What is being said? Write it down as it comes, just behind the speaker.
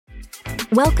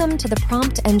Welcome to the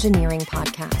Prompt Engineering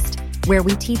Podcast, where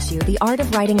we teach you the art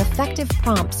of writing effective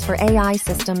prompts for AI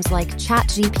systems like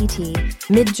ChatGPT,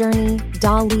 Midjourney,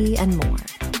 DALL-E, and more.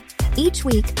 Each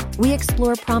week, we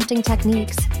explore prompting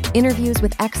techniques, interviews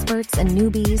with experts and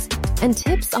newbies, and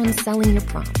tips on selling your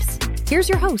prompts. Here's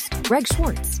your host, Greg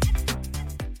Schwartz.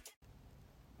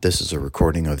 This is a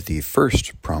recording of the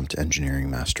first Prompt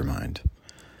Engineering Mastermind.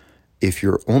 If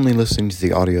you're only listening to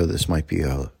the audio, this might be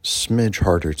a smidge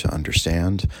harder to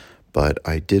understand, but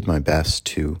I did my best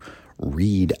to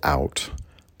read out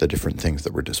the different things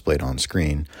that were displayed on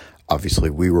screen. Obviously,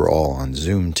 we were all on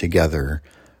Zoom together,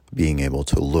 being able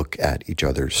to look at each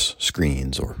other's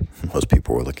screens, or most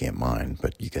people were looking at mine,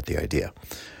 but you get the idea.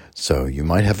 So you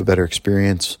might have a better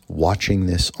experience watching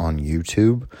this on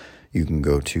YouTube. You can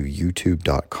go to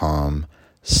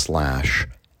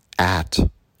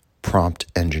youtube.com/@Prompt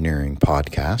Engineering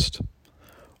Podcast,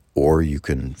 or you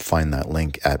can find that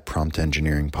link at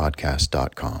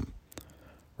promptengineeringpodcast.com.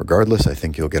 Regardless, I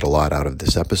think you'll get a lot out of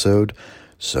this episode.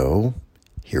 So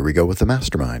here we go with the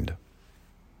mastermind.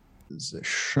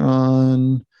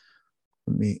 Sean,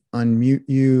 let me unmute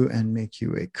you and make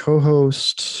you a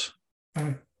co-host.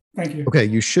 Thank you. Okay,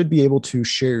 you should be able to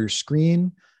share your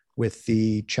screen with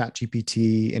the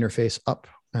ChatGPT interface up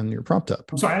and your prompt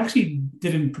up. So I actually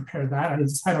didn't prepare that. I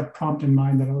just had a prompt in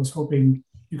mind that I was hoping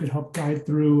you could help guide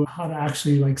through how to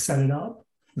actually set it up.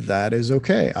 That is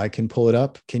okay. I can pull it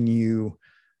up. Can you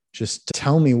just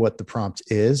tell me what the prompt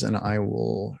is and I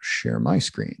will share my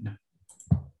screen?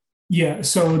 Yeah,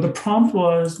 so the prompt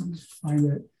was, let me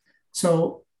find it.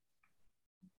 So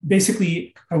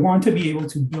basically, I want to be able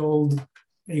to build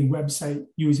a website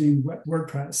using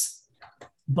WordPress,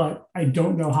 but I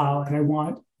don't know how, and I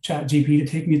want ChatGPT to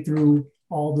take me through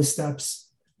all the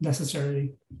steps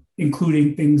necessary,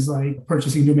 including things like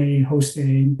purchasing domain,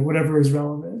 hosting, whatever is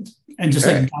relevant, and just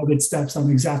guided steps on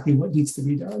exactly what needs to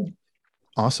be done.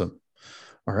 Awesome.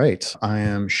 All right. I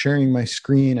am sharing my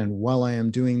screen, and while I am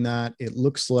doing that, it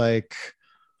looks like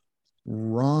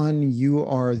Ron, you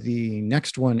are the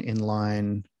next one in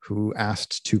line who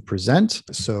asked to present.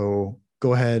 So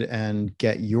go ahead and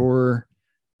get your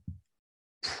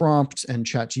prompt and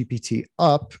ChatGPT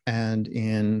up, and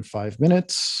in 5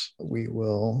 minutes, we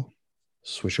will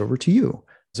switch over to you.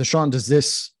 So Sean, does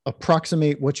this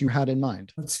approximate what you had in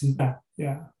mind? Let's see that.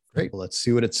 Yeah. Great. Let's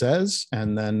see what it says.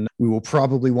 And then we will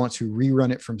probably want to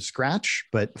rerun it from scratch.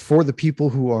 But for the people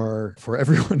for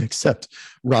everyone except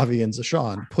Ravi and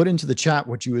Zashan, put into the chat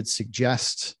what you would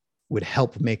suggest would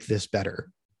help make this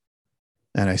better.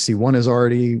 And I see one is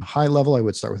already high level. I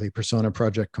would start with a persona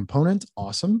project component.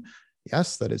 Awesome.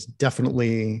 Yes, that is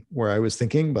definitely where I was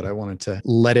thinking, but I wanted to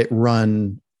let it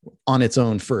run on its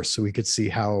own first so we could see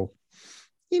how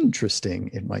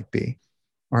interesting it might be.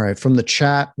 All right, from the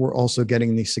chat, we're also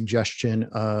getting the suggestion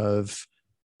of,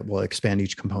 we'll expand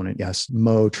each component. Yes,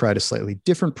 Mo tried a slightly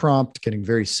different prompt, getting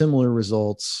very similar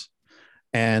results.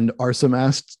 And Arsam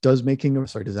asked, does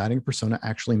adding a persona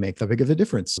actually make that big of a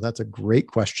difference? So that's a great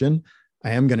question.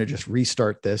 I am going to just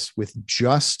restart this with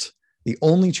the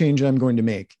only change I'm going to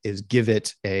make is give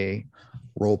it a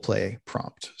role play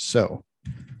prompt. So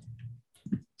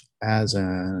as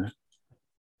an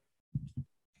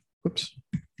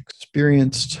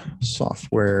experienced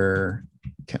software,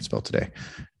 can't spell today,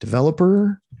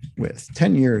 developer with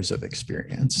 10 years of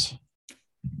experience.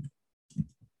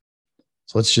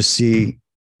 So let's just see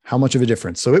how much of a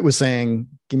difference. So it was saying,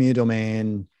 give me a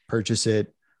domain, purchase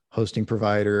it, hosting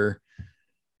provider.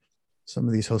 Some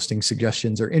of these hosting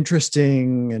suggestions are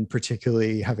interesting, and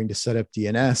particularly having to set up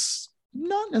DNS,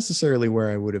 not necessarily where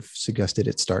I would have suggested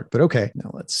it start, but okay. Now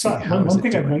let's see. One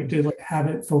thing I'd like to have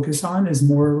it focus on is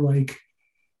more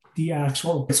the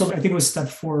actual, so I think it was step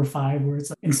 4 or 5 where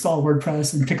it's install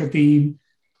WordPress and pick a theme,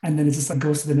 and then it just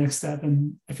goes to the next step.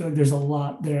 And I feel like there's a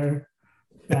lot there.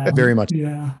 Very much.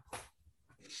 Yeah.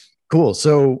 Cool.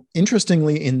 So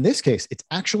interestingly, in this case, it's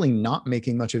actually not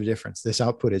making much of a difference. This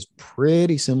output is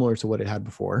pretty similar to what it had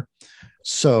before.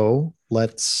 So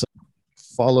let's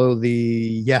follow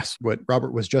what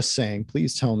Robert was just saying.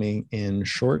 Please tell me in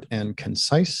short and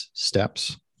concise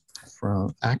steps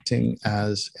from acting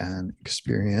as an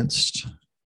experienced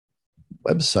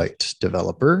website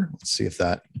developer. Let's see if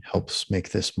that helps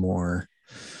make this more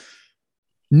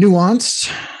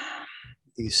nuanced.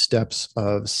 These steps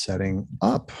of setting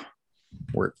up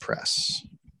WordPress.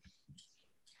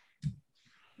 I'm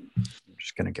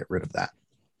just going to get rid of that.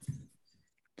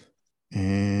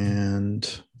 And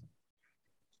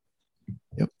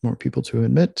more people to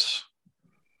admit.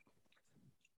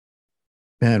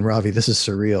 Man, Ravi, this is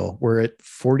surreal. We're at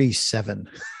 47.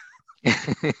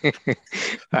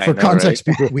 For context,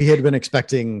 people, we had been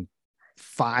expecting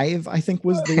 5, I think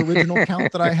was the original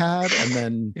count that I had. And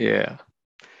then yeah,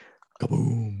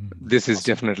 kaboom. this is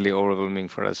definitely overwhelming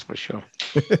for us for sure.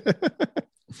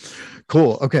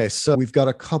 Cool. Okay. So we've got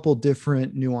a couple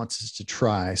different nuances to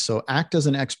try. So act as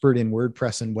an expert in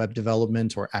WordPress and web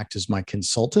development, or act as my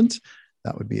consultant.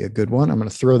 That would be a good one. I'm going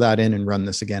to throw that in and run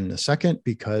this again in a second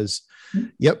because,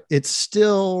 yep, it's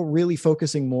still really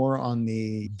focusing more on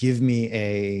the give me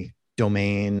a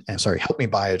domain. Help me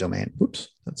buy a domain. Oops,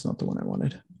 that's not the one I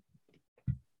wanted.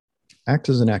 Act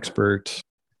as an expert.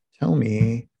 Tell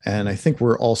me. And I think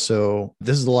this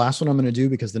is the last one I'm going to do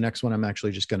because the next one I'm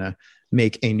actually just going to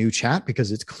make a new chat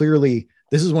because it's clearly,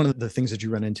 this is one of the things that you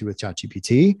run into with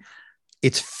ChatGPT.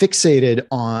 It's fixated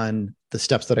on the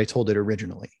steps that I told it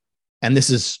originally. And this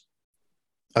is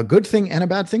a good thing and a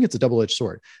bad thing. It's a double-edged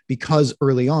sword because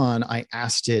early on I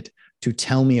asked it to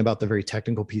tell me about the very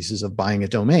technical pieces of buying a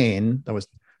domain. That was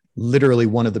literally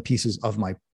one of the pieces of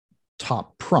my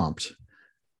top prompt,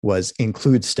 was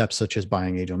include steps such as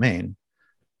buying a domain.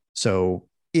 So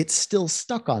it's still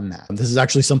stuck on that. This is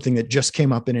actually something that just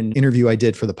came up in an interview I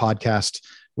did for the podcast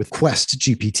with Quest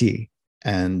GPT,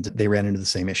 and they ran into the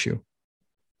same issue.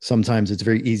 Sometimes it's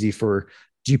very easy for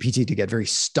GPT to get very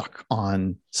stuck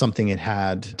on something it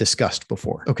had discussed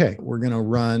before. Okay, we're going to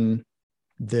run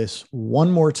this one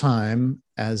more time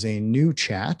as a new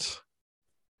chat,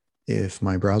 if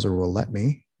my browser will let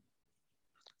me.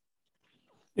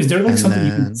 Is there like something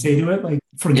you can say to it? Like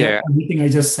forget everything I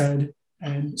just said.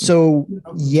 So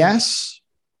yes,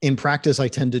 in practice, I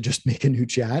tend to just make a new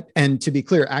chat. And to be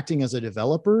clear, acting as a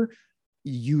developer,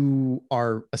 you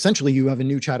have a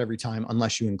new chat every time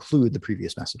unless you include the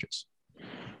previous messages.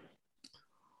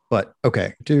 But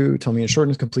okay, tell me in short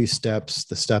and complete steps,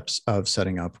 the steps of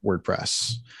setting up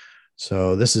WordPress.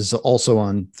 So this is also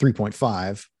on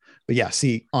 3.5, but yeah,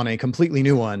 see, on a completely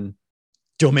new one,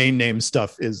 domain name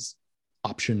stuff is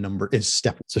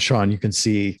step. So Sean, you can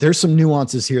see there's some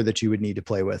nuances here that you would need to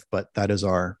play with, but that is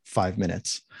our 5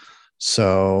 minutes.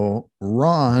 So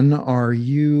Ron, are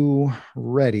you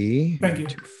ready? Thank you.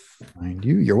 To find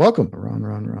you. You're welcome.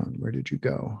 Ron, where did you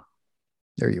go?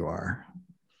 There you are.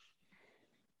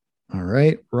 All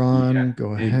right, Ron,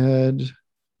 go ahead.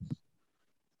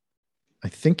 I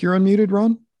think you're unmuted,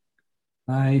 Ron.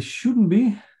 I shouldn't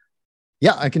be.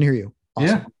 Yeah, I can hear you.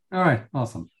 Awesome. Yeah. All right.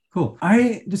 Awesome. Cool.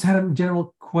 I just had a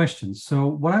general question. So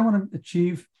what I want to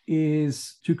achieve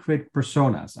is to create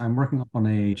personas. I'm working on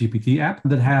a GPT app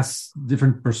that has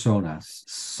different personas.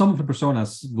 Some of the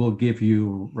personas will give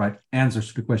you right answers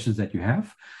to the questions that you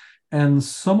have. And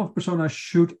some of personas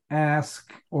should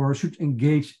ask or should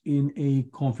engage in a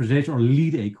conversation or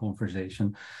lead a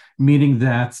conversation, meaning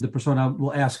that the persona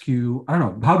will ask you, I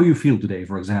don't know, how do you feel today,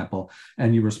 for example?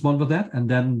 And you respond with that. And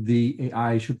then the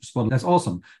AI should respond, that's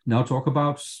awesome. Now talk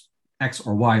about X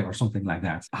or Y or something like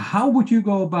that. How would you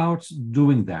go about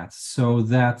doing that so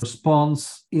that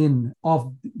response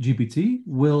of GPT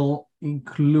will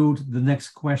include the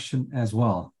next question as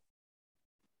well?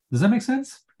 Does that make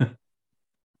sense?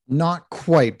 Not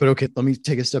quite, but okay, let me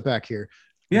take a step back here.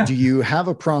 Yeah. Do you have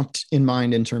a prompt in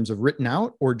mind in terms of written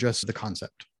out or just the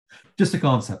concept? Just a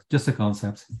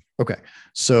concept. Okay.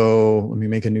 So let me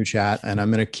make a new chat and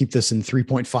I'm going to keep this in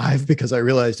 3.5 because I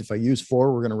realized if I use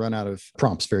 4, we're going to run out of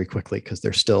prompts very quickly because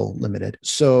they're still limited.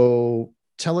 So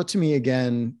tell it to me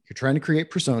again. You're trying to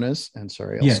create personas, and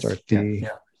sorry, I'll start the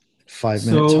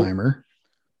 5-minute timer.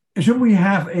 Should we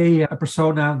have a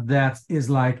persona that is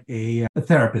like a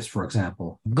therapist, for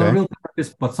example? Okay. Not a real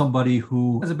therapist, but somebody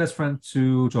who has a best friend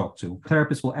to talk to.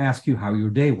 Therapist will ask you how your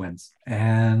day went,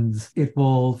 and it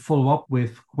will follow up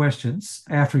with questions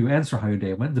after you answer how your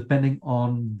day went, depending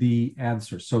on the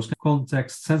answer. So it's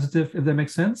context sensitive, if that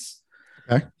makes sense.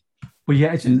 Okay. But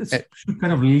yeah, it should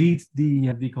kind of lead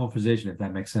the conversation, if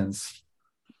that makes sense.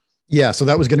 Yeah, so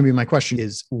that was going to be my question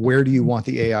is, where do you want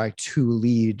the AI to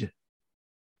lead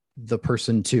the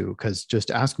person to? Because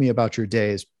just ask me about your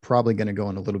day is probably going to go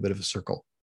in a little bit of a circle.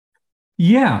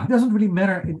 Yeah, it doesn't really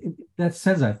matter in that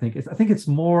sense, I think. I think it's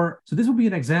more, so this would be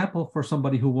an example for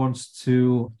somebody who wants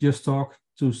to just talk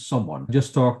to someone,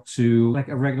 just talk to like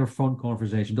a regular phone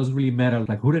conversation. Doesn't really matter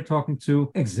like who they're talking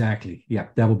to. Exactly. Yeah,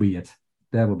 that will be it.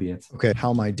 Okay,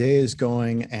 how my day is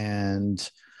going, and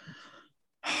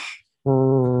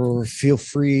feel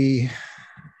free.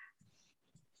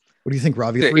 What do you think,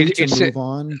 Ravi? Free to move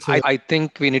on? I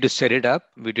think we need to set it up.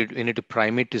 We need to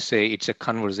prime it to say it's a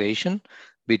conversation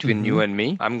between you and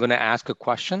me. I'm going to ask a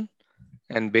question,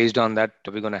 and based on that,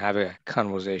 we're going to have a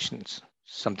conversation,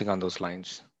 something on those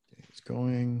lines. It's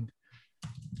going.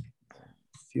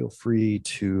 Feel free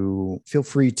to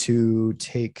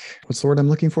take, what's the word I'm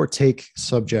looking for? Take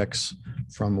subjects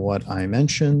from what I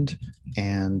mentioned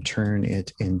and turn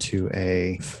it into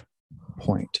a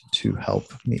point to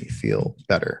help me feel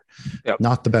better. Yep.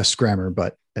 Not the best grammar,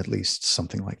 but at least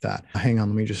something like that. Hang on,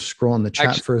 let me just scroll in the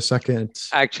chat for a second.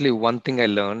 Actually, one thing I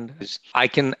learned is I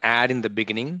can add in the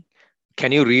beginning,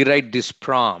 can you rewrite this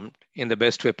prompt in the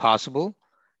best way possible?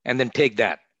 And then take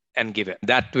that and give it.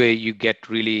 That way you get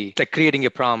really, it's like creating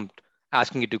a prompt,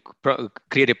 asking it to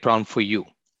create a prompt for you.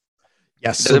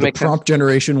 Yes, so the prompt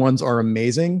generation ones are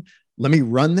amazing. Let me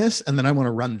run this, and then I want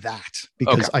to run that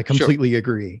because I completely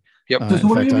agree. Yep. So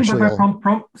what do you mean by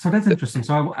prompt? So that's interesting.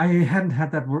 So I hadn't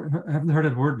had that word. I haven't heard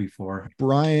that word before.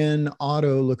 Brian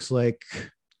Otto looks like,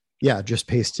 just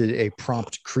pasted a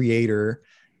prompt creator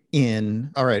in.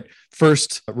 All right.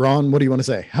 First, Ron, what do you want to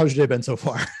say? How's your day been so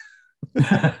far?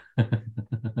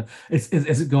 Is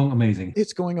it going amazing?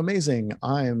 It's going amazing.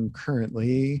 I am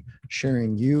currently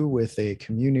sharing you with a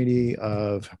community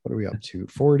of, what are we up to?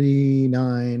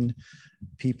 49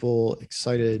 people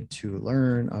excited to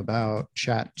learn about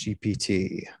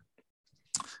ChatGPT.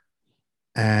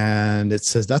 And it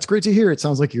says, that's great to hear. It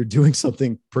sounds like you're doing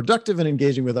something productive and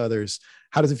engaging with others.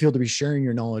 How does it feel to be sharing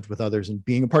your knowledge with others and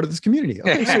being a part of this community?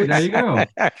 Okay, so there you go.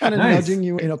 Kind of nudging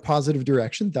you in a positive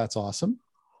direction. That's awesome.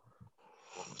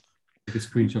 A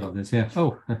screenshot of this. Yeah.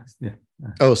 Oh, yeah.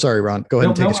 Oh, sorry, Ron. Go ahead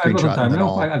and take a screenshot.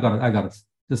 I got it.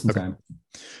 Just in time.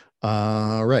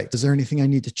 All right. Is there anything I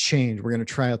need to change? We're going to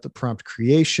try out the prompt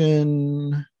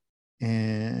creation.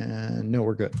 And no,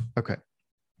 we're good. Okay.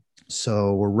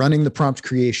 So we're running the prompt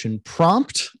creation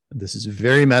prompt. This is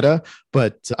very meta,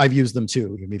 but I've used them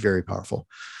too. It can be very powerful.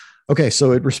 Okay.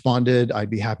 So it responded, I'd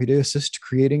be happy to assist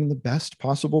creating the best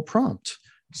possible prompt.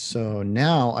 So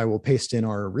now I will paste in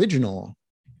our original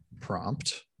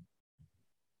prompt,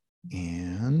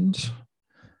 and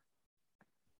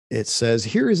it says,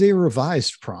 here is a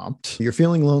revised prompt. You're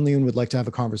feeling lonely and would like to have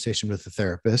a conversation with a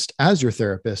therapist. As your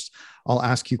therapist, I'll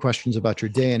ask you questions about your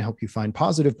day and help you find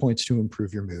positive points to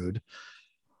improve your mood.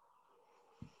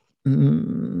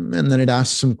 And then it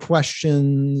asks some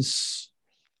questions.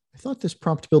 I thought this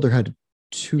prompt builder had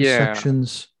two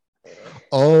sections.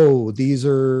 Oh, these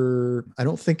are, I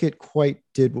don't think it quite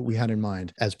did what we had in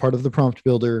mind. As part of the prompt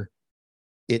builder,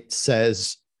 it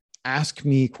says, ask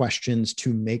me questions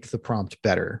to make the prompt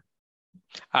better.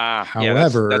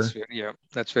 However,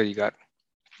 that's where you got.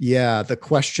 Yeah, the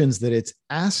questions that it's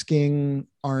asking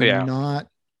are not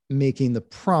making the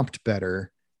prompt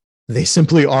better. They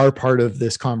simply are part of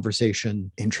this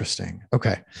conversation. Interesting.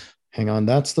 Okay. Hang on.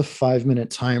 That's the 5-minute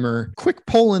timer. Quick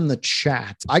poll in the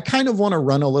chat. I kind of want to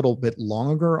run a little bit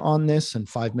longer on this, and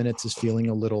 5 minutes is feeling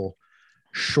a little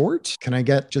short. Can I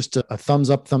get just a thumbs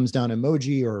up, thumbs down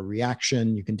emoji or a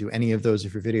reaction? You can do any of those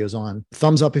if your video's on.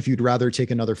 Thumbs up if you'd rather take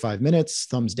another 5 minutes.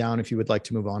 Thumbs down if you would like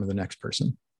to move on to the next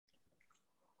person.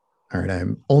 All right.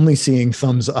 I'm only seeing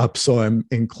thumbs up, so I'm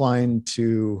inclined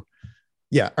to...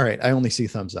 all right. I only see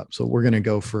thumbs up. So we're going to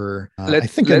go for, I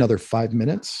think, another 5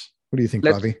 minutes. What do you think,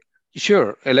 Ravi?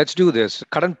 Sure. Let's do this.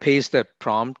 Cut and paste that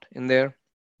prompt in there.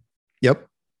 Yep.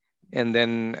 And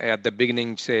then at the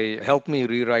beginning, say, help me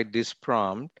rewrite this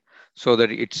prompt so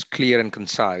that it's clear and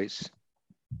concise.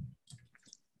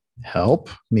 Help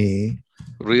me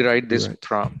rewrite this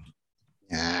prompt.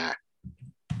 Yeah.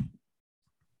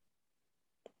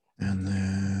 And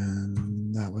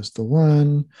then that was the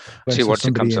one. See what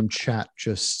somebody in chat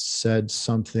just said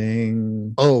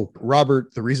something. Oh,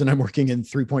 Robert, the reason I'm working in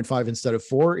 3.5 instead of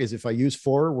 4 is if I use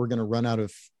 4, we're going to run out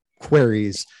of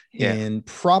queries in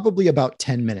probably about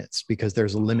 10 minutes because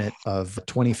there's a limit of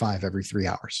 25 every 3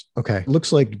 hours. Okay.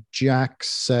 Looks like Jack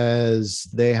says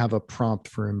they have a prompt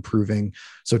for improving.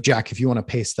 So Jack, if you want to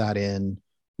paste that in,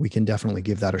 we can definitely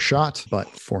give that a shot. But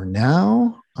for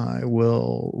now, I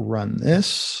will run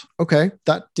this. Okay.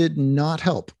 That did not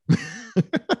help.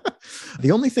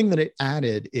 The only thing that it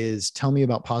added is tell me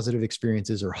about positive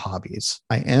experiences or hobbies.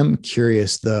 I am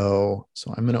curious though.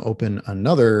 So I'm going to open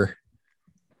another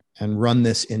and run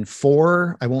this in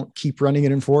 4. I won't keep running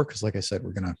it in 4 because, like I said,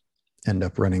 we're going to end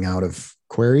up running out of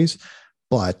queries.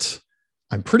 But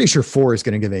I'm pretty sure 4 is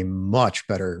going to give a much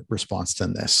better response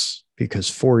than this because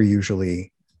 4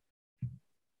 usually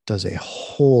does a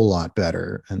whole lot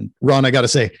better. And Ron, I got to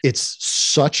say, it's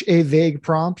such a vague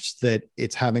prompt that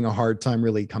it's having a hard time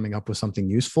really coming up with something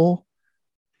useful.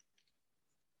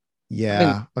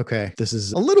 Yeah. Okay. This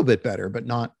is a little bit better, but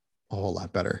not a whole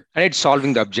lot better. And it's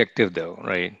solving the objective though,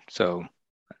 right? So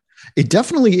it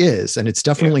definitely is. And it's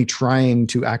definitely trying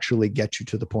to actually get you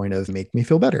to the point of make me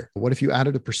feel better. What if you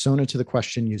added a persona to the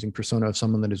question using persona of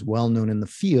someone that is well known in the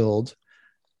field?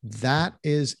 That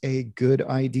is a good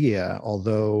idea.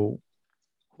 Although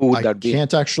who would that be? I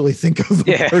can't actually think of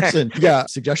a person. Yeah.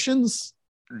 Suggestions?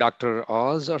 Dr.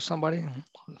 Oz or somebody.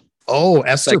 Oh,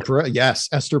 Esther Perel. Yes,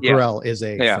 Esther Yeah. Perel is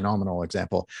a Yeah. phenomenal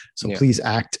example. So Yeah. please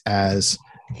act as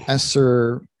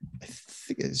Esther. I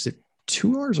think, is it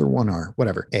 2 R's or 1 R?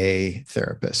 Whatever. A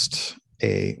therapist.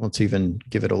 Let's even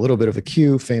give it a little bit of a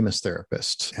cue, famous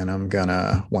therapist. And I'm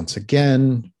gonna once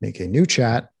again make a new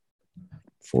chat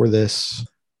for this.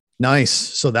 Nice.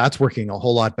 So that's working a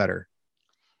whole lot better.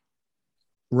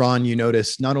 Ron, you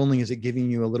notice not only is it giving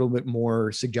you a little bit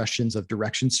more suggestions of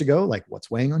directions to go, like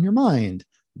what's weighing on your mind?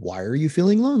 Why are you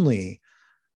feeling lonely?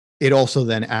 It also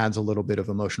then adds a little bit of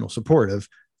emotional support of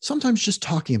sometimes just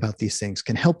talking about these things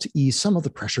can help to ease some of the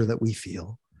pressure that we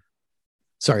feel.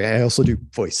 Sorry, I also do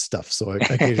voice stuff. So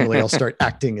occasionally I'll start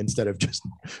acting instead of just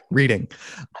reading.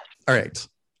 All right.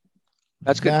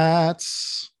 That's good.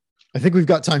 I think we've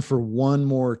got time for one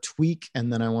more tweak,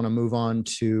 and then I want to move on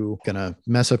to, gonna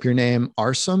mess up your name,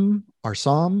 Arsam,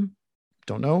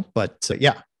 don't know, but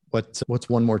yeah. What's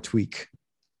one more tweak?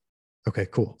 Okay,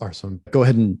 cool, Arsam. Go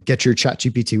ahead and get your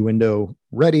ChatGPT window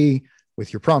ready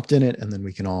with your prompt in it, and then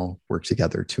we can all work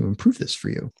together to improve this for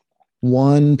you.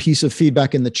 One piece of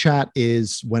feedback in the chat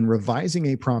is when revising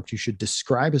a prompt, you should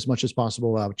describe as much as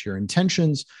possible about your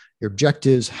intentions, your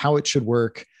objectives, how it should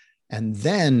work, and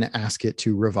then ask it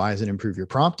to revise and improve your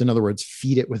prompt. In other words,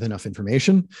 feed it with enough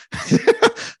information.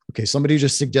 Okay, somebody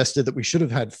just suggested that we should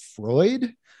have had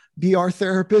Freud be our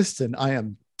therapist, and I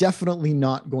am definitely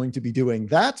not going to be doing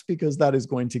that because that is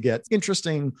going to get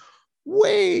interesting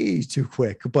way too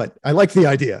quick, but I like the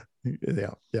idea.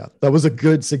 Yeah, that was a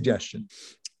good suggestion.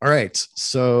 All right,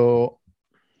 so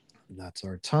that's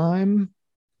our time.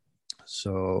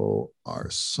 So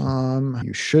Arsam,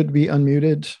 you should be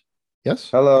unmuted.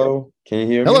 Yes. Hello, can you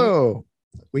hear me? Hello.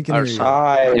 We can hear you.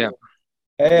 Hi. Yeah.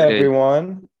 Hey,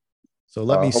 everyone. So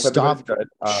let me Hope stop everybody's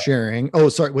good. sharing. Oh,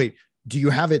 sorry. Wait, do you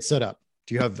have it set up?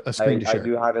 Do you have a screen to I share?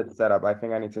 do have it set up. I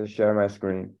think I need to share my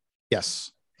screen.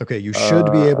 Yes. Okay, you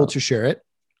should be able to share it.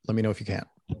 Let me know if you can.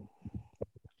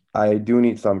 I do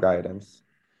need some guidance.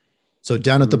 So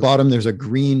down at the bottom, there's a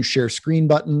green share screen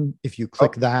button. If you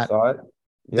click that, saw it.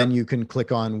 then you can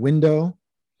click on window.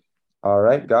 All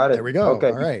right, got it. There we go. Okay,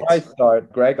 All right. before I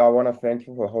start, Greg, I want to thank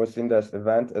you for hosting this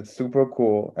event. It's super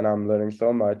cool, and I'm learning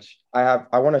so much. I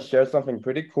want to share something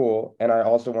pretty cool, and I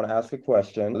also want to ask a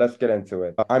question. Let's get into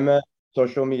it. I'm a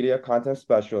social media content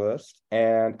specialist,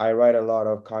 and I write a lot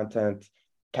of content,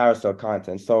 carousel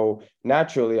content. So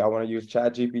naturally, I want to use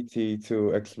ChatGPT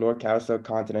to explore carousel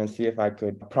content and see if I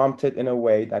could prompt it in a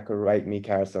way that could write me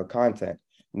carousel content.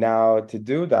 Now, to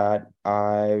do that,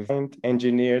 I've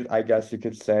engineered, I guess you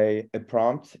could say, a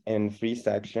prompt in 3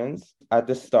 sections. At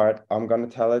the start, I'm going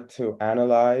to tell it to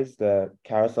analyze the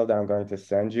carousel that I'm going to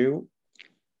send you.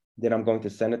 Then I'm going to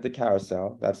send it the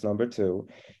carousel. That's number 2.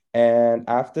 And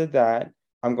after that,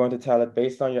 I'm going to tell it,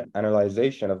 based on your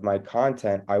analyzation of my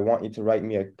content, I want you to write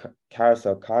me a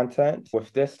carousel content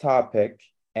with this topic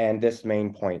and this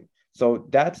main point. So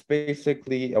that's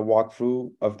basically a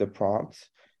walkthrough of the prompt.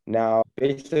 Now,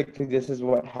 basically, this is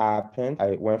what happened.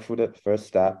 I went through the first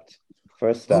step.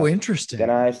 Oh, interesting. Then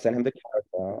I sent him the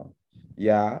carousel.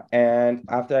 Yeah. And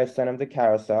after I sent him the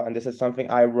carousel, and this is something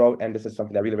I wrote, and this is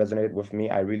something that really resonated with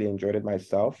me. I really enjoyed it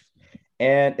myself.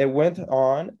 And it went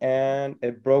on and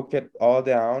it broke it all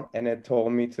down, and it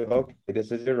told me to, okay,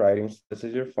 this is your writing, this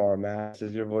is your format, this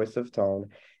is your voice of tone.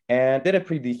 And did a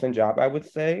pretty decent job, I would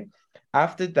say.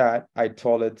 After that, I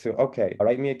told it to, okay,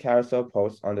 write me a carousel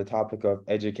post on the topic of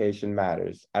education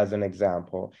matters, as an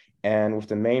example. And with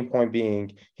the main point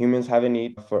being, humans have a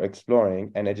need for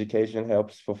exploring, and education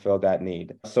helps fulfill that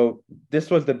need. So this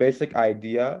was the basic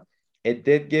idea. It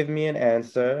did give me an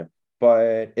answer,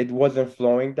 but it wasn't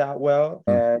flowing that well.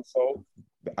 And so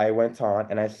I went on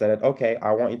and I said, okay,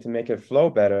 I want you to make it flow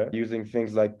better using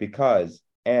things like because,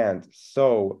 and,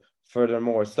 so,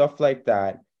 furthermore, stuff like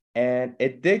that. And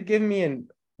it did give me a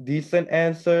decent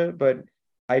answer, but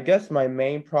I guess my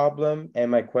main problem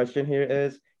and my question here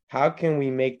is, how can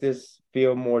we make this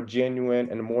feel more genuine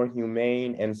and more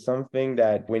humane, and something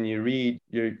that when you read,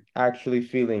 you're actually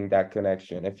feeling that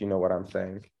connection, if you know what I'm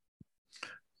saying?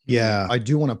 Yeah, I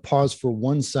do want to pause for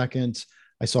 1 second.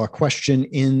 I saw a question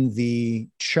in the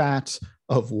chat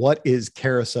of what is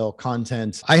carousel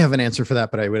content. I have an answer for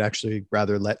that, but I would actually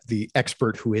rather let the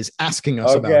expert who is asking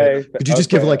us about it. Could you just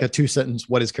give like a 2-sentence,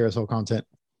 what is carousel content?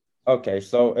 Okay,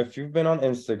 so if you've been on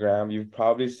Instagram, you've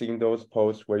probably seen those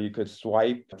posts where you could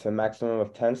swipe to a maximum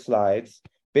of 10 slides.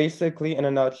 Basically, in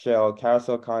a nutshell,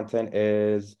 carousel content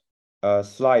is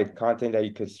slide content that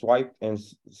you could swipe and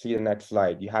see the next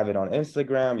slide. You have it on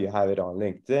Instagram, you have it on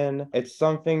LinkedIn. It's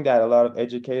something that a lot of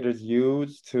educators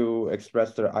use to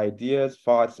express their ideas,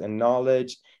 thoughts, and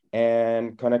knowledge.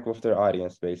 and connect with their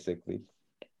audience, basically.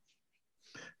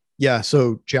 Yeah.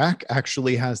 So Jack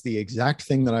actually has the exact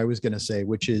thing that I was going to say,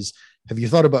 which is, have you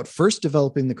thought about first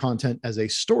developing the content as a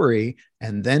story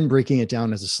and then breaking it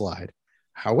down as a slide?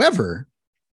 However,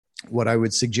 what I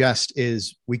would suggest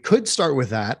is we could start with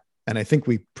that. And I think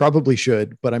we probably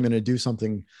should, but I'm going to do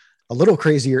something a little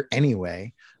crazier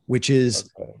anyway, which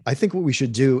is, I think what we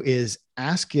should do is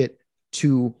ask it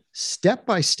to step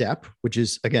by step, which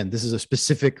is, again, this is a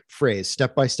specific phrase,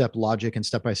 step by step logic and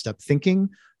step by step thinking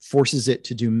forces it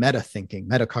to do meta thinking,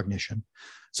 metacognition.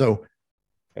 So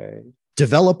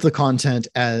develop the content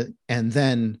and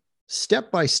then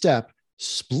step by step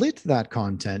split that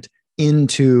content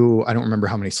into, I don't remember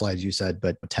how many slides you said,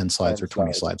 but 10 slides or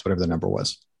 20 slides, whatever the number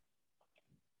was.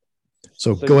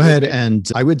 So go ahead, and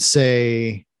I would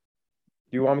say,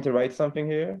 do you want me to write something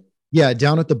here? Yeah,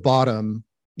 down at the bottom.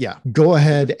 Yeah, go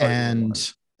ahead and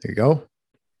there you go.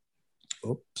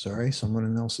 Oh, sorry,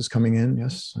 someone else is coming in.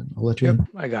 Yes, I'll let you in.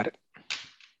 I got it.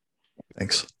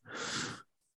 Thanks.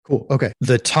 Cool. Okay.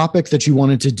 The topic that you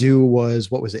wanted to do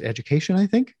was, what was it? Education, I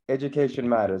think? Education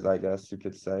matters, I guess you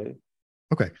could say.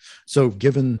 Okay. So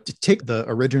take the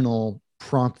original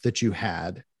prompt that you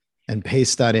had and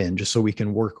paste that in just so we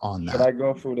can work on that. Should I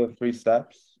go through the 3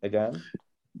 steps again?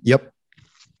 Yep.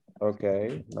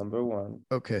 Okay. Number 1.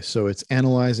 Okay. So it's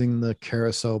analyzing the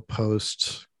carousel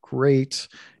post. Great.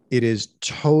 It is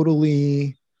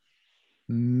totally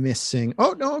missing.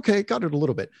 Oh, no. Okay. Got it a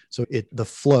little bit. So the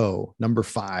flow, number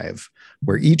 5,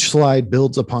 where each slide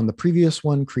builds upon the previous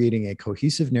one, creating a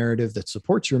cohesive narrative that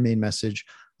supports your main message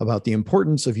about the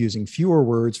importance of using fewer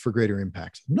words for greater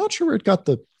impact. I'm not sure where it got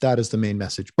that as the main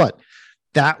message, but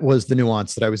that was the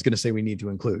nuance that I was going to say we need to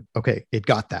include. Okay, it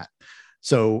got that.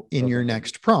 So in your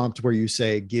next prompt where you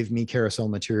say, give me carousel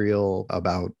material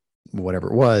about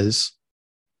whatever it was.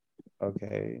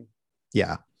 Okay.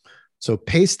 Yeah. So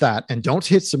paste that and don't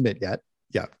hit submit yet.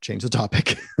 Yeah, change the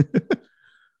topic.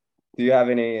 Do you have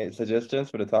any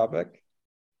suggestions for the topic?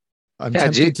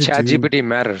 ChatGPT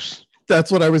matters.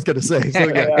 That's what I was going to say. So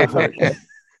yeah,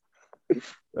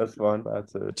 that's fun.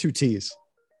 That's it. 2 T's.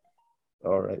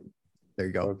 All right. There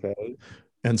you go. Okay.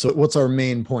 And so what's our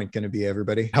main point going to be,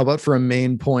 everybody? How about for a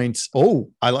main point? Oh,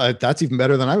 that's even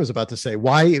better than I was about to say.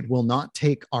 Why it will not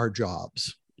take our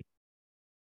jobs.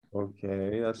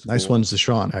 Okay. That's nice cool. one,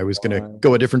 Zishan. I was going to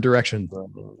go a different direction.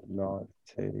 Will not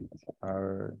take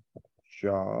our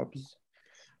jobs.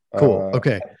 Cool.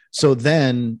 Okay. So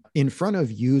then in front of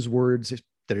use words,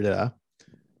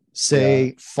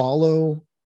 say follow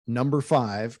number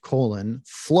 5,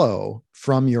 flow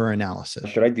from your analysis.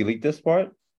 Should I delete this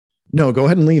part? No, go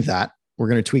ahead and leave that. We're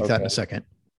going to tweak that in a second.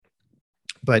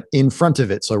 But in front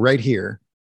of it, so right here.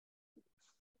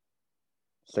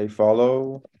 Say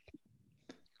follow.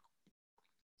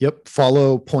 Yep.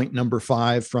 Follow point number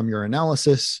 5 from your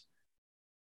analysis,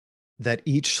 that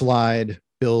each slide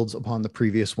builds upon the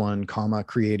previous one,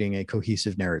 creating a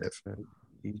cohesive narrative.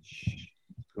 Each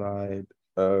slide.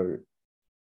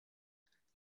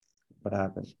 What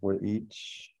happens with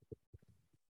each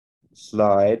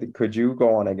slide? Could you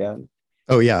go on again?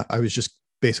 Oh yeah, I was just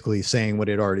basically saying what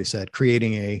it already said.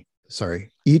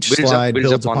 Each slide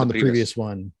builds upon the previous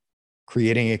one,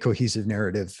 creating a cohesive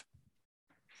narrative.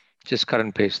 Just cut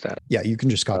and paste that. Yeah, you can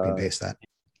just copy and paste that.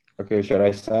 Okay, should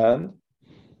I send?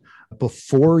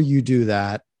 Before you do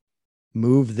that,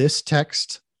 move this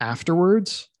text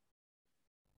afterwards.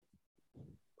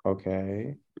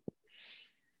 Okay.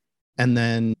 And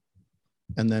then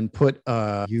put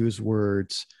use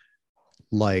words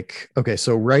like, okay,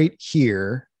 so right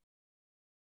here,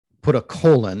 put a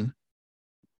colon.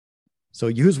 So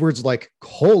use words like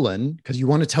colon, because you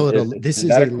want to tell it this is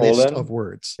a list of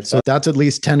words. So that's at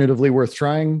least tentatively worth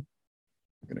trying.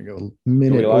 I'm going to go a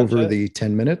minute over the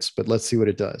 10 minutes, but let's see what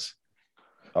it does.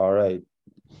 All right.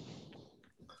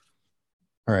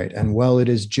 All right. And while it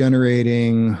is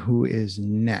generating, who is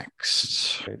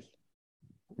next?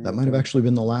 That might have actually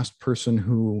been the last person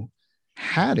who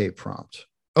had a prompt.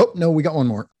 Oh, no, we got one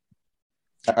more.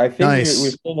 I think we're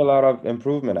seeing a lot of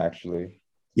improvement, actually.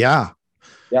 Yeah.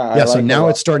 Yeah. So now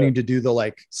it's starting to do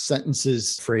the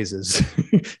sentences, phrases,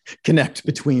 connect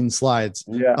between slides.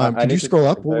 Yeah. Could you scroll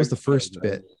up? What was the first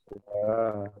bit?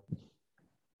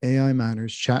 AI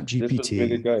matters, ChatGPT. This is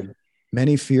really good.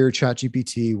 Many fear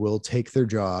ChatGPT will take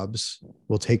jobs,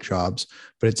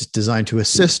 but it's designed to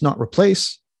assist, not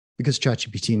replace, because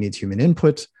ChatGPT needs human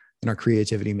input and our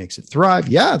creativity makes it thrive.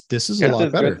 Yeah, this is a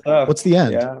lot better. What's the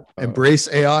end? Yeah.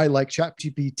 Embrace AI like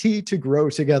ChatGPT to grow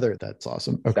together. That's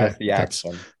awesome. Okay. That's the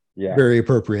action. Yeah. Very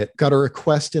appropriate. Got a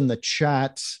request in the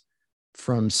chat.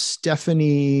 from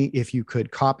Stephanie, if you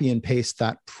could copy and paste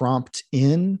that prompt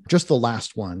in, just the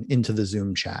last one, into the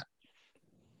Zoom chat.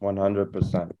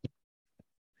 100%.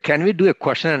 Can we do a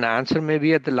question and answer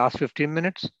maybe at the last 15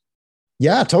 minutes?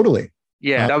 Yeah, totally.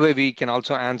 Yeah, that way we can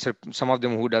also answer some of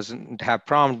them who doesn't have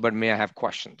prompt, but may have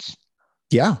questions.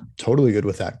 Yeah, totally good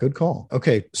with that. Good call.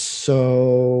 Okay,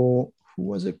 so who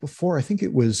was it before? I think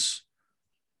it was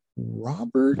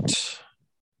Robert.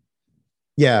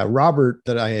 Yeah, Robert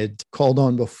that I had called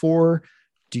on before.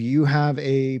 Do you have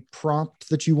a prompt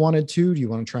that you wanted to? Do you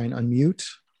want to try and unmute?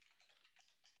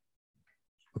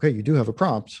 Okay, you do have a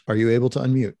prompt. Are you able to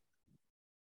unmute?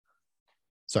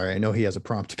 Sorry, I know he has a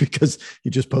prompt because he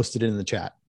just posted it in the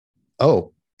chat.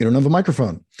 Oh, you don't have a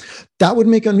microphone. That would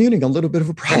make unmuting a little bit of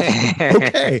a problem.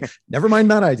 Okay, never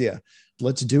mind that idea.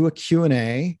 Let's do a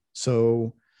Q&A.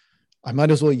 So I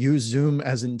might as well use Zoom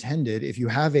as intended. If you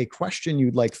have a question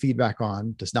you'd like feedback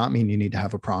on, does not mean you need to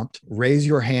have a prompt. Raise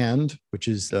your hand, which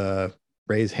is the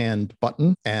raise hand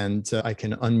button, and I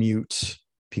can unmute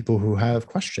people who have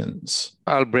questions.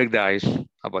 I'll break the ice. How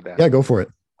about that? Yeah, go for it.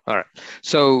 All right.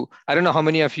 So I don't know how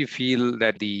many of you feel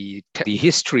that the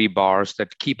history bars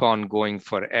that keep on going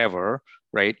forever,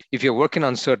 right? If you're working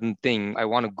on certain thing, I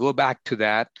want to go back to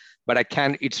that, but I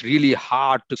can't, it's really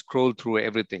hard to scroll through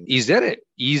everything. Is there an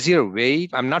easier way?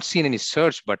 I'm not seeing any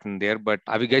search button there, but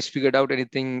have you guys figured out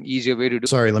anything easier way to do?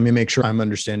 Sorry, let me make sure I'm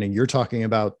understanding. You're talking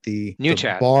about the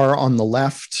chat bar on the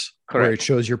left. Correct. Where it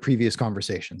shows your previous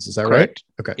conversations. Is that Correct.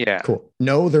 right? Okay. Yeah. Cool.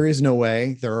 No, there is no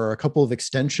way. There are a couple of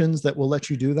extensions that will let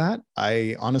you do that.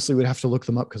 I honestly would have to look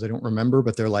them up because I don't remember,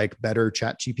 but they're like Better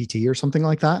ChatGPT or something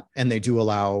like that. And they do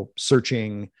allow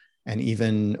searching and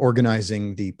even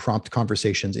organizing the prompt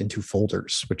conversations into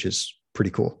folders, which is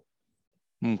pretty cool.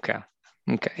 Okay.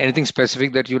 Anything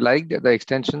specific that you liked, the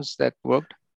extensions that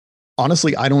worked?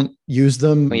 Honestly, I don't use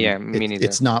them. Yeah, me neither.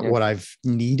 It's not what I've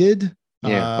needed.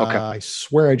 Yeah. Okay. I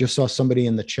swear I just saw somebody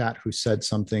in the chat who said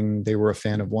something. They were a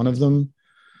fan of one of them.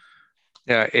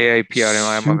 Yeah, AI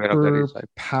PRM. I'm aware of that.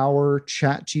 Power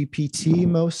ChatGPT,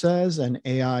 Mo says, and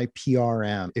AI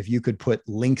PRM. If you could put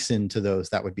links into those,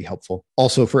 that would be helpful.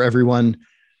 Also, for everyone,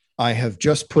 I have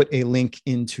just put a link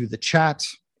into the chat.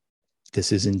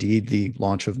 This is indeed the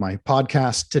launch of my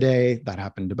podcast today. That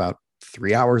happened about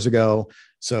 3 hours ago.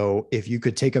 So if you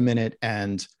could take a minute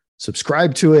and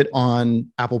subscribe to it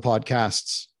on Apple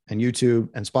Podcasts and YouTube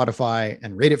and Spotify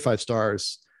and rate it 5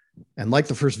 stars and like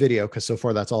the first video, because so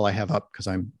far that's all I have up because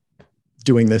I'm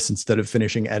doing this instead of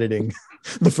finishing editing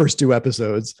the first 2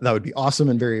 episodes. That would be awesome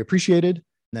and very appreciated.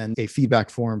 And then a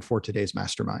feedback form for today's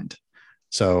mastermind.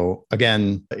 So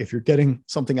again, if you're getting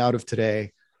something out of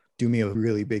today, do me a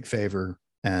really big favor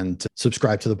and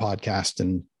subscribe to the podcast,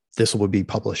 and this will be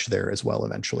published there as well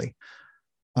eventually.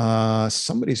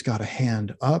 Somebody's got a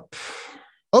hand up.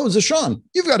 Oh, Zashawn,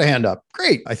 you've got a hand up.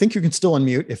 Great. I think you can still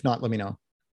unmute. If not, let me know.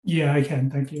 Yeah, I can.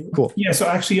 Thank you. Cool. Yeah. So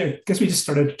actually, I guess we just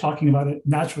started talking about it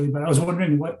naturally, but I was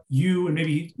wondering what you, and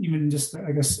maybe even just,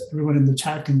 I guess everyone in the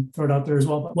chat can throw it out there as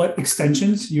well, but what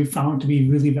extensions you found to be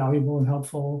really valuable and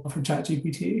helpful for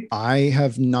ChatGPT? I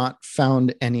have not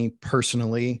found any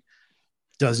personally.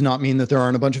 Does not mean that there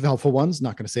aren't a bunch of helpful ones.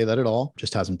 Not going to say that at all.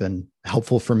 Just hasn't been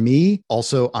helpful for me.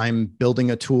 Also, I'm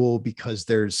building a tool because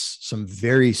there's some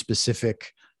very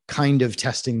specific kind of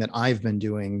testing that I've been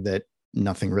doing that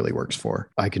nothing really works for.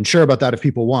 I can share about that if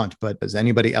people want, but is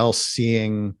anybody else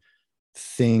seeing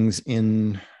things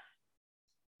in...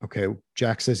 Okay,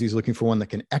 Jack says he's looking for one that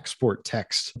can export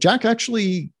text. Jack,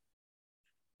 actually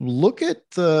look at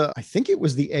I think it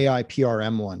was the AI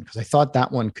PRM one, because I thought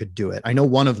that one could do it. I know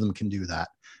one of them can do that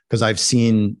because I've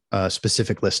seen a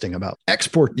specific listing about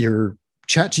export your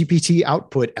ChatGPT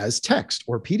output as text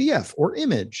or PDF or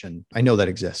image. And I know that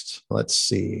exists. Let's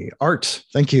see. Art.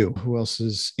 Thank you. Who else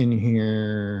is in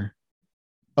here?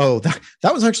 Oh, that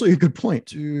was actually a good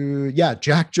point. Yeah,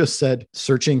 Jack just said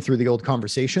searching through the old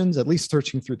conversations, at least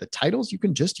searching through the titles, you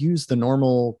can just use the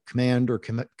normal Command or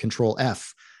Control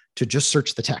F to just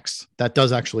search the text. That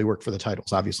does actually work for the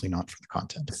titles, obviously not for the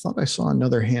content. I thought I saw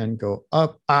another hand go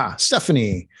up.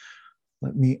 Stephanie,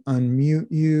 let me unmute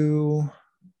you.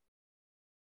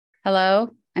 Hello,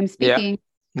 I'm speaking.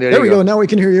 Yeah. There we go. Now we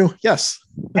can hear you. Yes.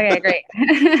 Okay, great.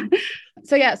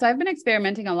 So I've been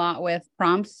experimenting a lot with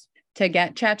prompts to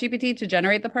get ChatGPT to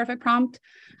generate the perfect prompt.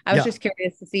 I was just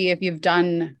curious to see if you've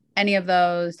done any of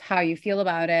those, how you feel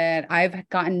about it. I've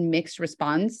gotten mixed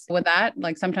response with that.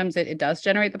 Like sometimes it does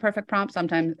generate the perfect prompt.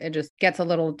 Sometimes it just gets a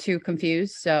little too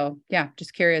confused. So yeah,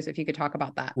 just curious if you could talk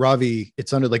about that. Ravi, it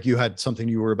sounded like you had something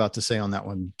you were about to say on that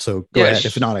one. So go ahead.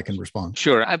 If not, I can respond.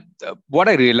 Sure. What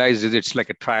I realized is it's like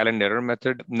a trial and error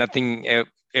method. Nothing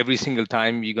every single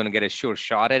time you're going to get a sure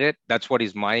shot at it. That's what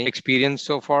is my experience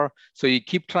so far. So you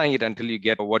keep trying it until you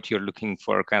get what you're looking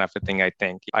for, kind of a thing, I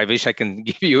think. I wish I can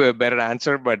give you a better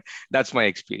answer, but that's my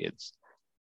experience.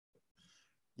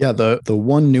 Yeah, the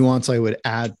one nuance I would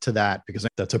add to that, because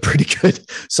that's a pretty good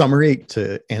summary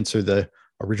to answer the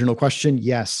original question.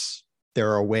 Yes,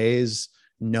 there are ways.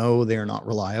 No, they're not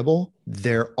reliable.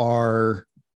 There are,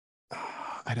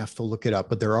 I'd have to look it up,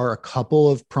 but there are a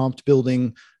couple of prompt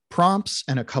building prompts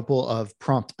and a couple of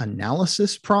prompt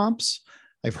analysis prompts.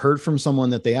 I've heard from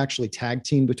someone that they actually tag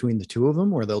team between the two of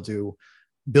them, where they'll do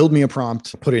build me a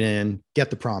prompt, put it in, get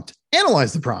the prompt,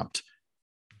 analyze the prompt,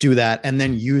 do that, and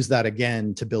then use that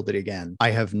again to build it again.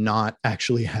 I have not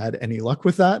actually had any luck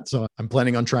with that. So I'm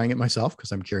planning on trying it myself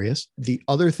because I'm curious. The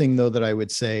other thing, though, that I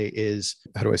would say is,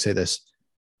 how do I say this?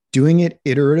 Doing it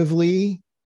iteratively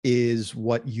is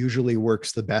what usually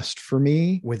works the best for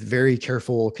me, with very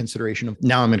careful consideration of,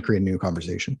 now I'm going to create a new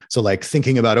conversation. So like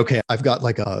thinking about, okay, I've got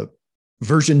like a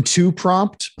version 2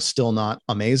 prompt, still not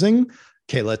amazing.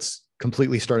 Okay, let's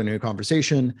completely start a new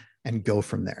conversation and go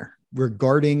from there.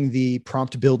 Regarding the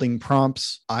prompt building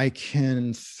prompts, I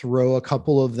can throw a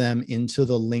couple of them into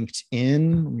the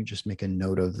LinkedIn. Let me just make a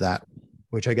note of that,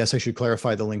 which I guess I should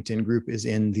clarify. The LinkedIn group is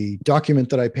in the document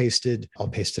that I pasted. I'll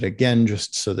paste it again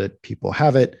just so that people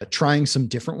have it. Trying some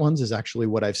different ones is actually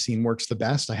what I've seen works the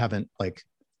best. I haven't like,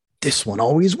 this one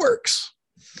always works.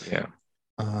 Yeah.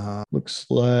 Looks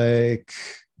like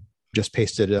just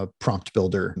pasted a prompt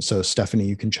builder. So Stephanie,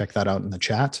 you can check that out in the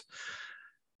chat.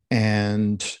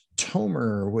 And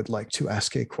Tomer would like to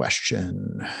ask a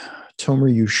question.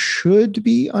 Tomer, you should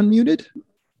be unmuted.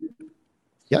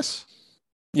 Yes?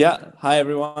 Yeah. Hi,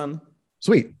 everyone.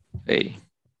 Sweet. Hey.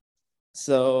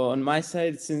 So on my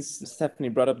side, since Stephanie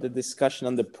brought up the discussion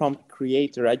on the prompt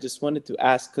creator, I just wanted to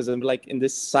ask, because I'm like in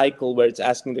this cycle where it's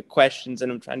asking the questions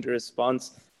and I'm trying to respond.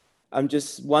 I'm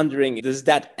just wondering, does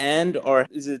that end, or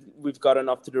is it we've gotten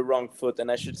off to the wrong foot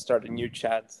and I should start a new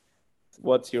chat?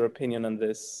 What's your opinion on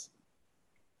this?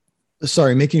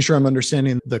 Sorry, making sure I'm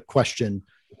understanding the question.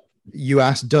 You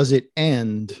asked, does it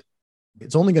end?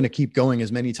 It's only going to keep going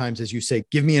as many times as you say,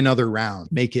 give me another round,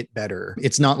 make it better.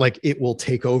 It's not like it will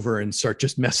take over and start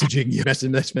just messaging you.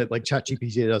 Like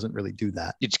ChatGPT doesn't really do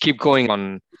that. It's keep going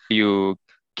on. You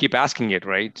keep asking it,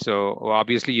 right? So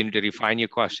obviously you need to refine your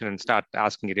question and start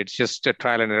asking it. It's just a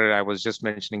trial and error. I was just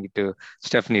mentioning it to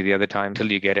Stephanie the other time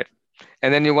till you get it.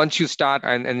 And then once you start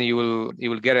and you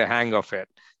will get a hang of it.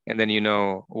 And then you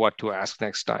know what to ask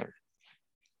next time.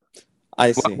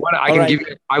 I see. I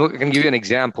can give you an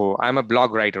example. I'm a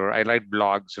blog writer. I write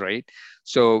blogs, right?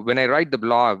 So when I write the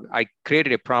blog, I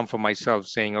created a prompt for myself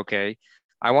saying, okay,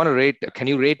 can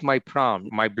you rate my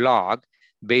prompt, my blog,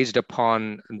 based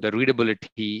upon the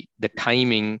readability, the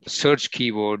timing, search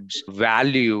keywords,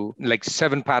 value, like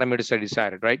 7 parameters I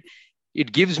decided, right?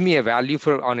 It gives me a value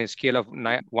on a scale of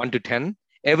 1 to 10,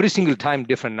 every single time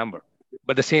different number,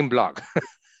 but the same blog.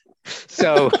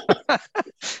 So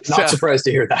not surprised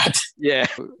to hear that.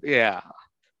 Yeah.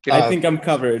 I think I'm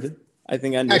covered. I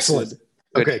think I understood. Excellent.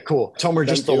 Okay, cool. Tomer,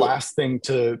 just the last thing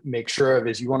to make sure of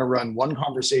is you want to run one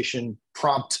conversation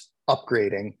prompt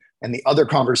upgrading and the other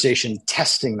conversation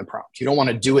testing the prompt. You don't want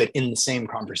to do it in the same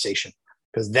conversation,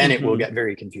 because then it will get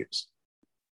very confused.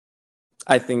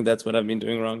 I think that's what I've been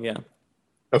doing wrong. Yeah.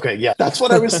 Okay. Yeah. That's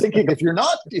what I was thinking. If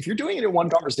you're doing it in one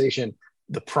conversation,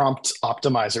 the prompt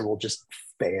optimizer will just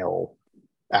fail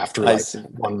after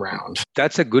one round.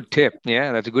 That's a good tip.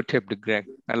 Yeah, that's a good tip, Greg.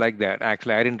 I like that.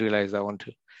 Actually, I didn't realize that one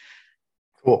too.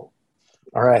 Cool.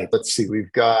 All right. Let's see.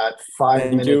 We've got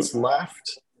 5 minutes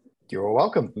left. You're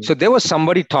welcome. So there was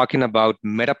somebody talking about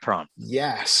meta prompt.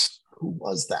 Yes. Who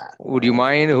was that? Would you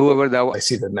mind, whoever that was? I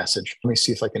see the message. Let me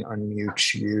see if I can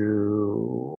unmute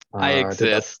you. I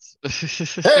exist.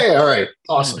 Hey, all right.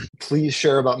 Awesome. Please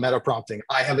share about meta prompting.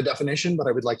 I have a definition, but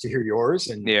I would like to hear yours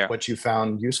and what you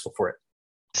found useful for it.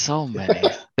 So many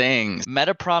things.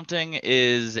 Meta prompting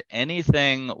is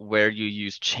anything where you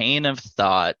use chain of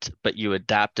thought, but you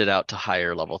adapt it out to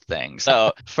higher level things.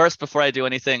 So first, before I do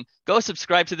anything, go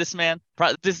subscribe to this man.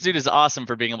 This dude is awesome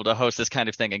for being able to host this kind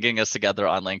of thing and getting us together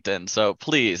on LinkedIn. So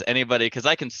please, anybody, because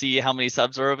I can see how many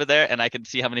subs are over there and I can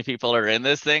see how many people are in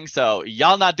this thing. So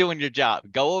y'all not doing your job.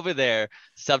 Go over there,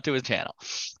 sub to his channel.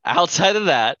 Outside of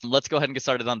that, let's go ahead and get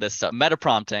started on this stuff. Meta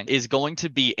prompting is going to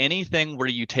be anything where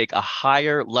you take a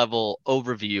higher level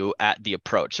overview at the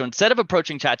approach. So instead of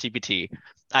approaching ChatGPT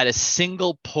at a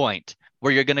single point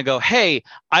where you're going to go, hey,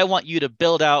 I want you to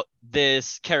build out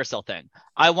this carousel thing.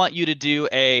 I want you to do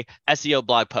a SEO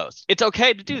blog post. It's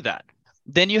okay to do that.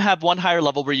 Then you have one higher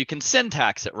level where you can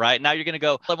syntax it, right? Now you're going to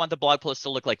go, I want the blog post to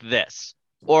look like this.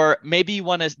 Or maybe you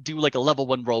want to do like a level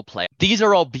 1 role play. These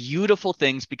are all beautiful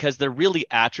things because they're really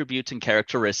attributes and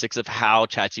characteristics of how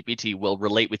ChatGPT will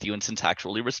relate with you and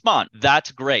syntactically respond.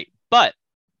 That's great. But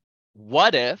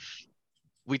what if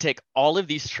we take all of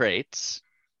these traits,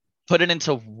 put it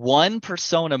into one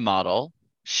persona model,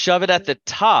 shove it at the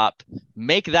top,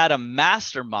 make that a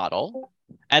master model.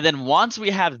 And then once we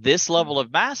have this level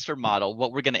of master model,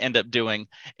 what we're going to end up doing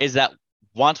is that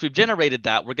once we've generated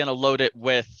that, we're going to load it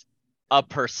with a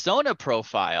persona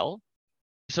profile.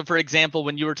 So for example,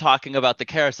 when you were talking about the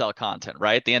carousel content,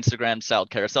 right? The Instagram style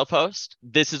carousel post,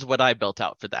 this is what I built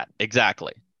out for that.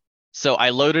 Exactly. So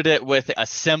I loaded it with a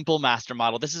simple master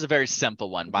model. This is a very simple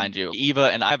one, mind you.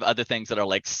 Eva and I have other things that are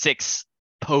like 6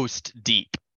 posts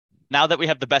deep. Now that we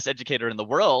have the best educator in the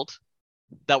world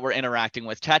that we're interacting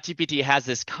with, ChatGPT has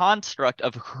this construct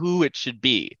of who it should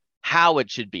be, how it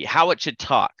should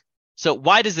talk. So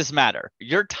why does this matter?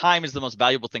 Your time is the most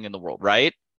valuable thing in the world,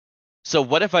 right? So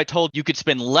what if I told you could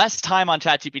spend less time on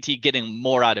ChatGPT getting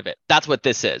more out of it? That's what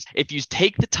this is. If you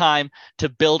take the time to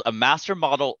build a master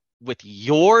model with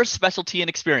your specialty and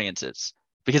experiences,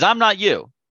 because I'm not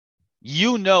you,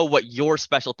 you know what your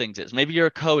special things is. Maybe you're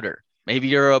a coder. Maybe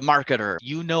you're a marketer.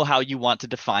 You know how you want to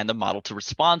define the model to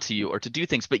respond to you or to do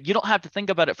things, but you don't have to think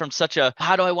about it from such a,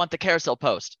 how do I want the carousel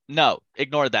post? No,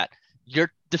 ignore that.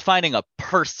 You're defining a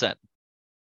person.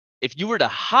 If you were to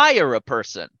hire a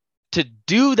person to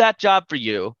do that job for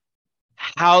you,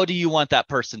 how do you want that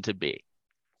person to be?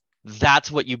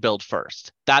 That's what you build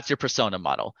first. That's your persona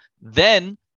model.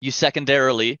 Then you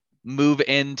secondarily move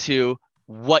into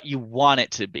what you want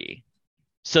it to be.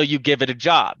 So you give it a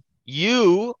job.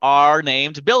 You are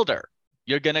named builder.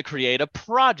 You're going to create a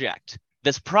project.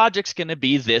 This project's going to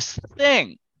be this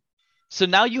thing. So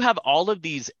now you have all of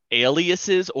these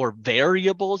aliases or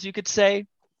variables, you could say,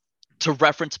 to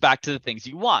reference back to the things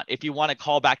you want. If you want to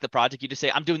call back the project, you just say,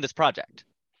 I'm doing this project.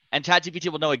 And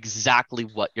ChatGPT will know exactly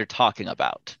what you're talking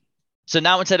about. So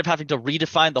now instead of having to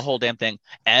redefine the whole damn thing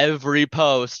every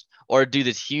post or do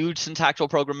this huge syntactical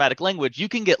programmatic language, you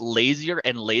can get lazier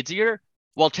and lazier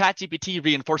while ChatGPT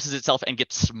reinforces itself and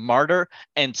gets smarter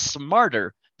and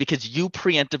smarter because you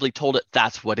preemptively told it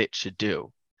that's what it should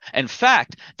do. In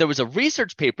fact, there was a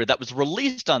research paper that was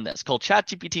released on this called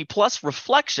ChatGPT Plus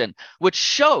Reflection, which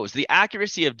shows the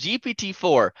accuracy of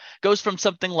GPT-4 goes from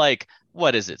something like,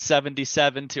 what is it,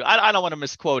 77 to, I don't want to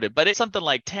misquote it, but it's something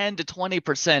like 10 to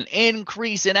 20%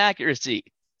 increase in accuracy.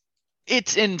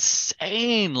 It's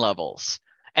insane levels.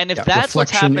 And if that's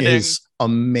what's happening, is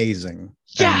amazing.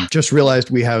 Yeah. And just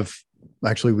realized we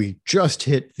just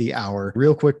hit the hour.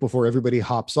 Real quick before everybody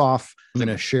hops off, I'm going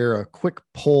to share a quick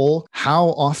poll. How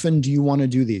often do you want to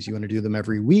do these? You want to do them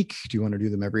every week? Do you want to do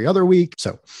them every other week?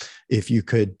 So if you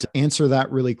could answer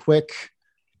that really quick.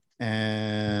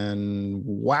 And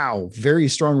wow, very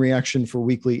strong reaction for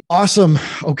weekly. Awesome.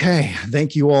 Okay.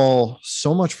 Thank you all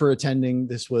so much for attending.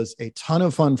 This was a ton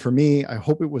of fun for me. I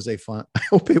hope it was a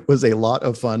lot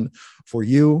of fun for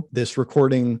you. This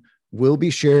recording will be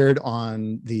shared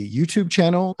on the YouTube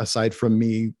channel, aside from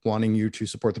me wanting you to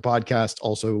support the podcast.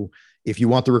 Also, if you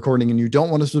want the recording and you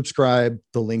don't want to subscribe,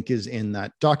 the link is in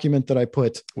that document that I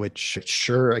put, which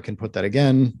sure, I can put that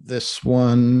again, this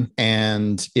one.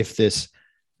 And if this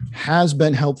has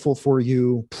been helpful for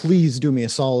you, please do me a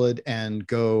solid and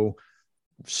go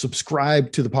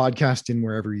subscribe to the podcast in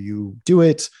wherever you do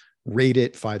it. Rate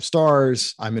it 5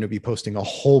 stars. I'm going to be posting a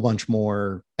whole bunch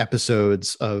more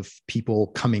episodes of people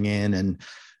coming in and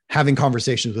having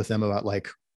conversations with them about like,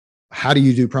 how do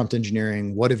you do prompt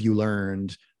engineering? What have you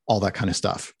learned? All that kind of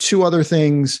stuff. 2 other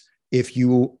things. If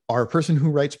you are a person who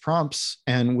writes prompts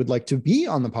and would like to be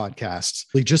on the podcast,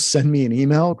 please just send me an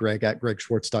email,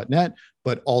 greg@gregschwartz.net.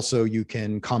 But also you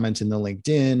can comment in the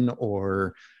LinkedIn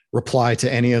or reply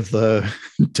to any of the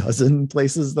dozen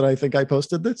places that I think I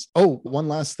posted this. Oh, one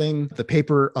last thing. The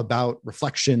paper about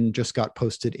reflection just got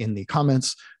posted in the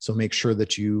comments. So make sure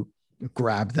that you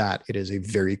grab that. It is a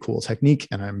very cool technique.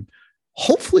 And I'm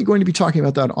hopefully going to be talking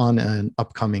about that on an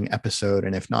upcoming episode.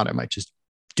 And if not, I might just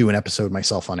do an episode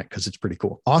myself on it because it's pretty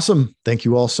cool. Awesome. Thank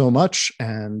you all so much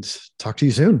and talk to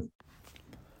you soon.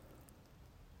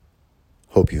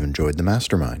 Hope you enjoyed the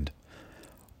mastermind.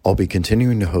 I'll be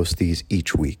continuing to host these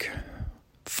each week.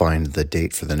 Find the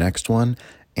date for the next one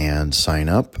and sign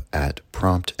up at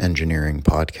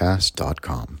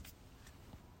promptengineeringpodcast.com.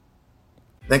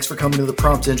 Thanks for coming to the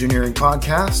Prompt Engineering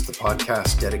Podcast, the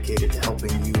podcast dedicated to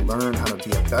helping you learn how to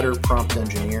be a better prompt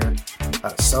engineer, how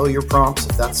to sell your prompts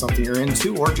if that's something you're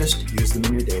into, or just use them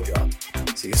in your day job.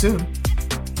 See you soon.